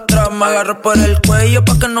 Tra, me agarro por el cuello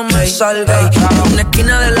pa' que no me salga. En una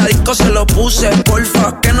esquina de la disco se lo puse,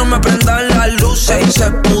 porfa, que no me prendan las luces. Y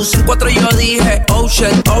se puso en 4 y yo dije, oh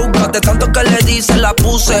shit, oh god. De tanto que le dice la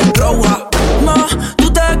puse roja. Ma,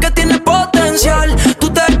 tú te ves que tienes potencial. Tú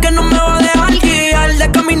te ves que no me va a dejar guiar.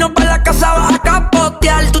 De camino pa' la casa vas a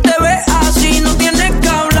capotear. Tú te ves así, no tienes que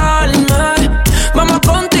hablarme. Vamos a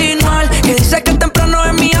continuar, que dice que temprano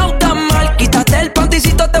es mi auto mal. Quítate el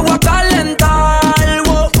panticito, te voy a calentar.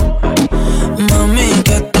 Wow. Mami,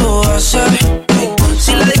 ¿qué tú haces? Hey.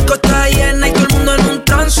 Si la disco está llena y todo el mundo en un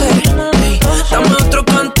trance, hey. Dame otro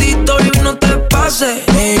cantito y no te pases.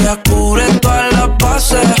 Ella cubre todas las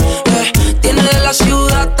bases, hey. Tiene de la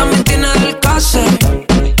ciudad, también tiene del case.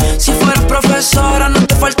 Si fueras profesora no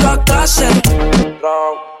te falta clase.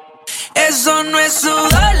 Eso no es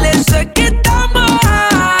sudar, eso es que estamos.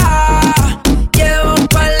 Llevo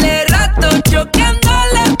par de rato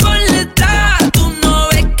choqueándole por detrás. Tú no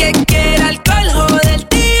ves que quiere alcohol, joder,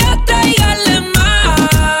 tío, tráigale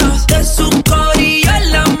más. De su corillo es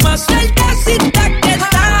la más sueltecita que está.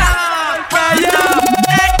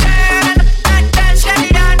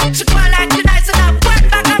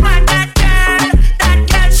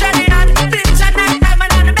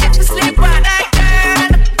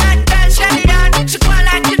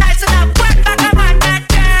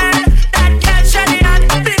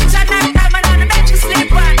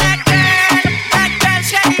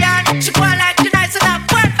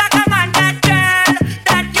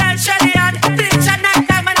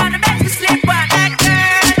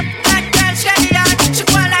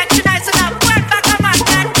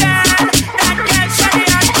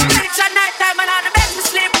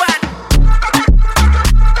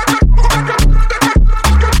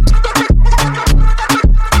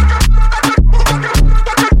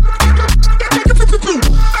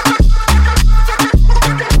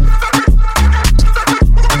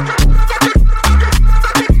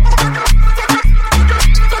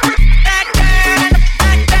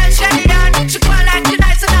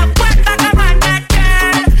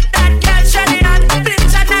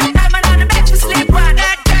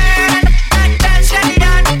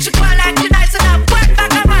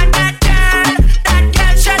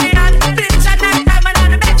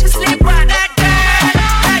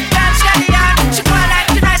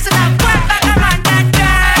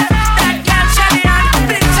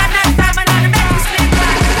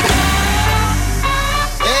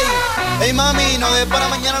 Hey mami, no dejes para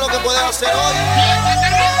mañana lo que puedes hacer hoy.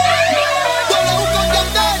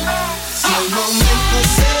 Si el momento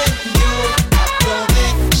se dio,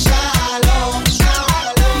 aprovechalo,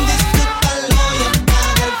 disfrútalo y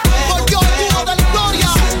apaga el fuego. Porque hoy día de la gloria.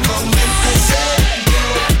 Si el momento se dio,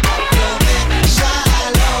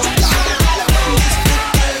 aprovechalo, disfrútalo y apaga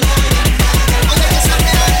el fuego.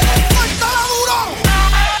 ¡Suéltala duro!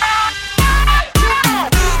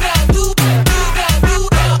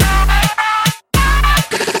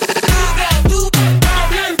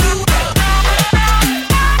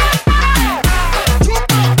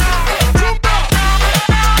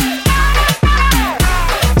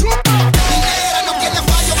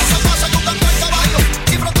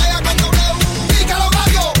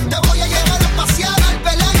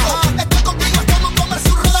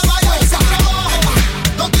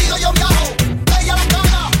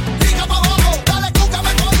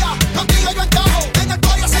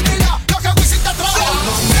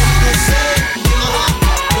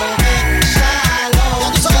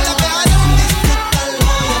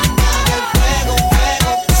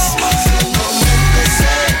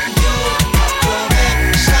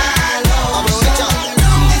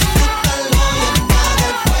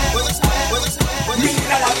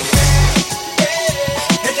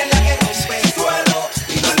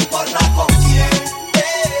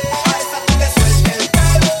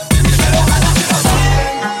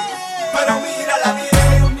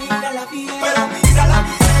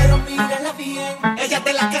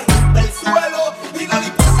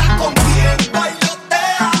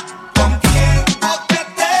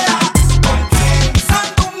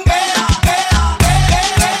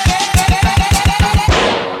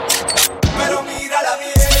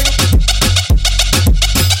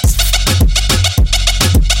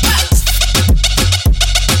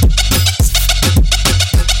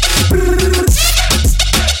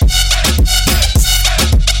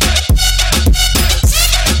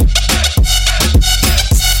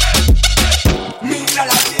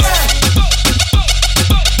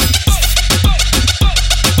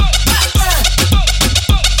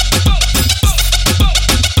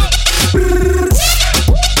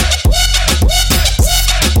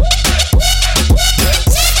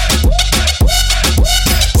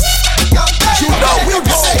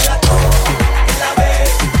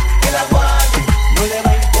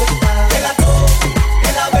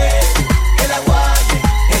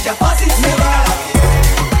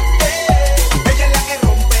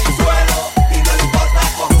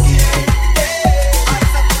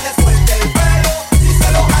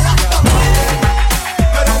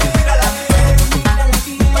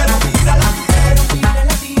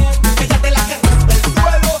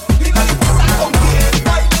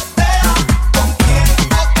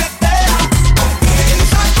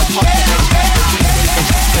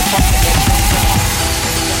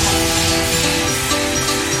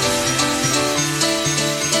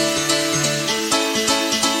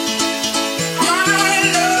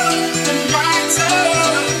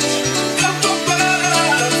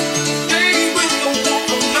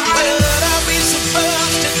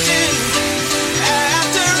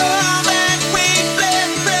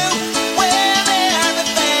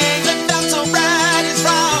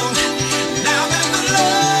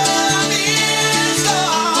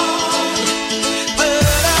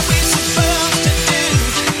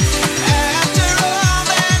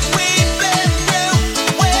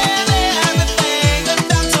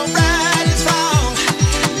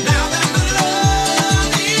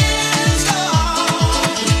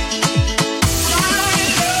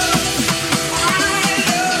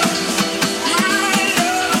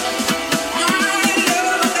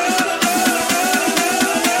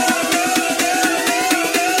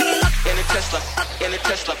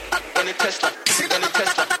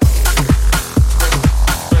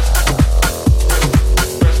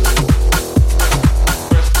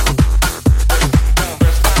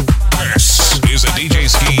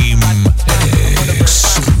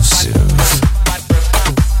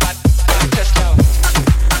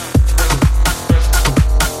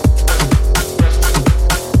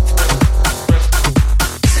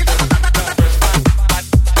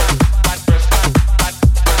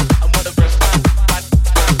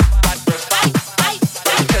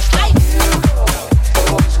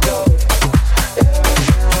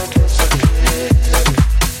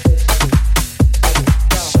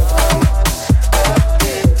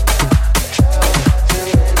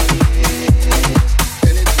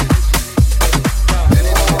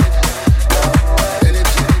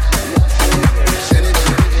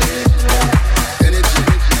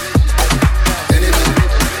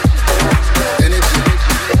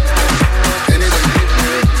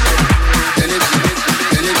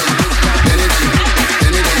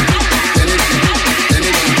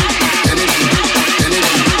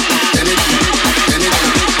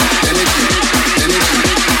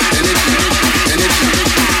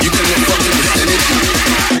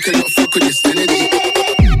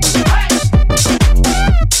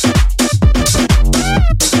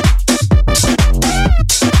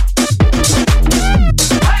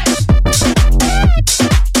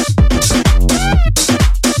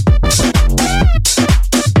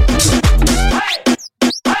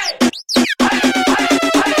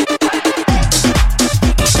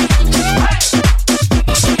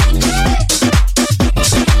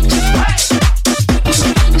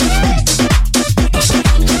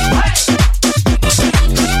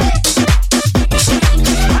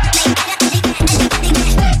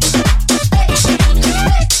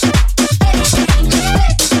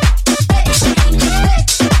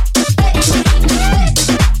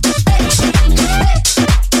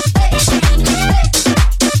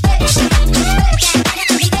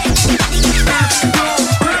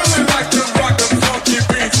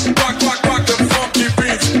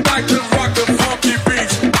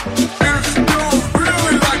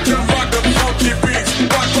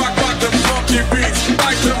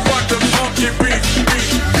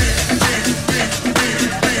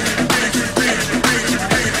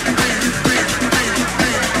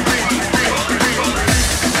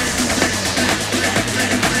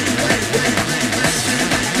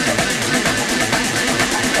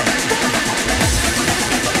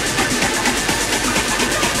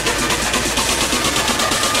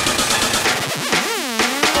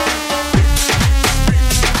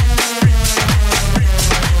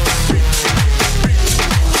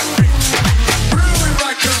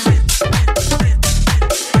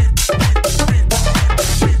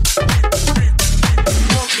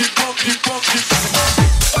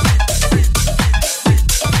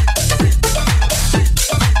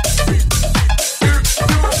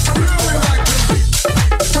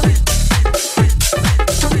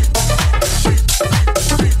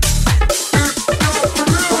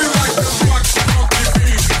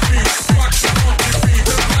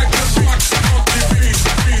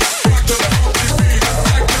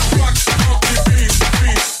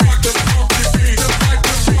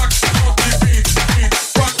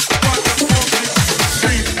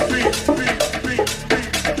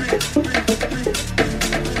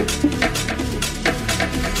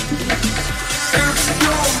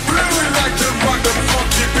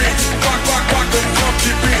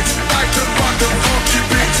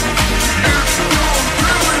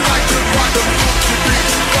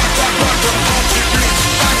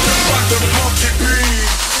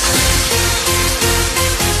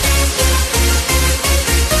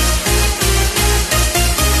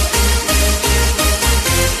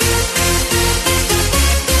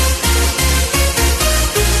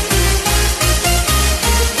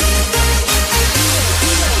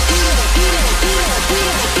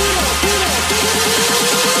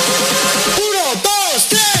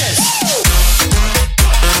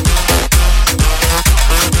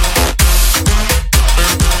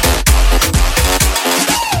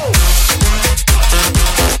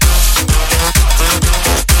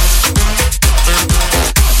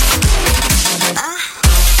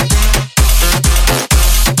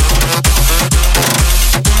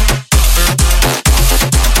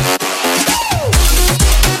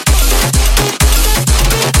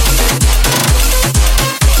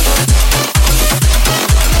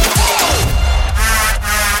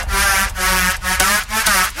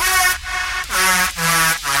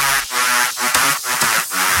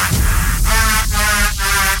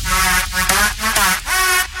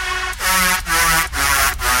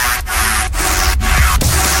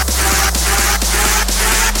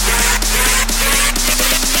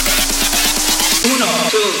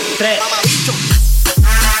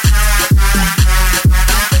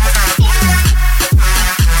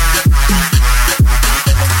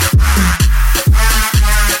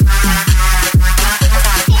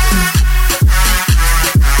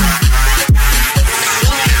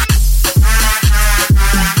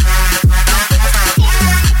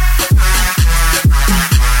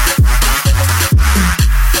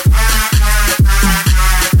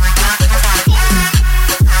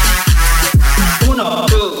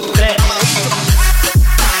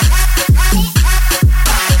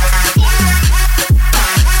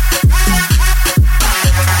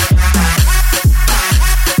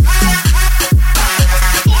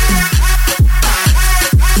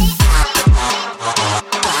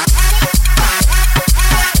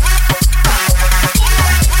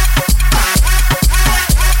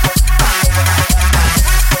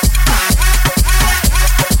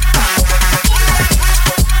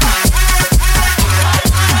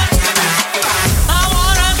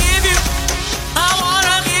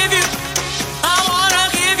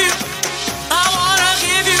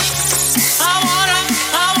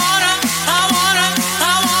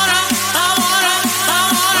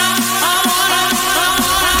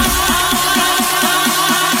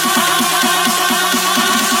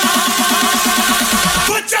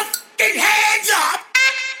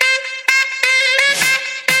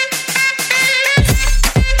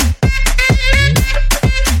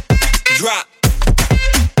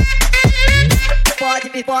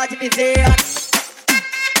 Pode me ver.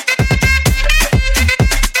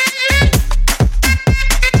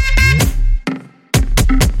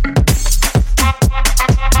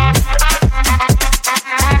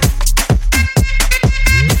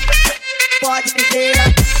 Pode me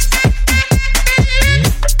ver.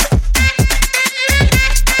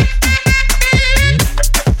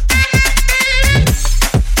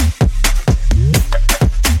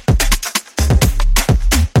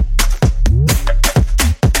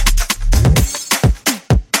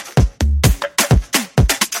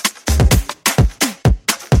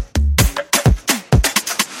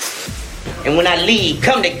 And when I leave,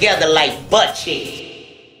 come together like butt cheeks.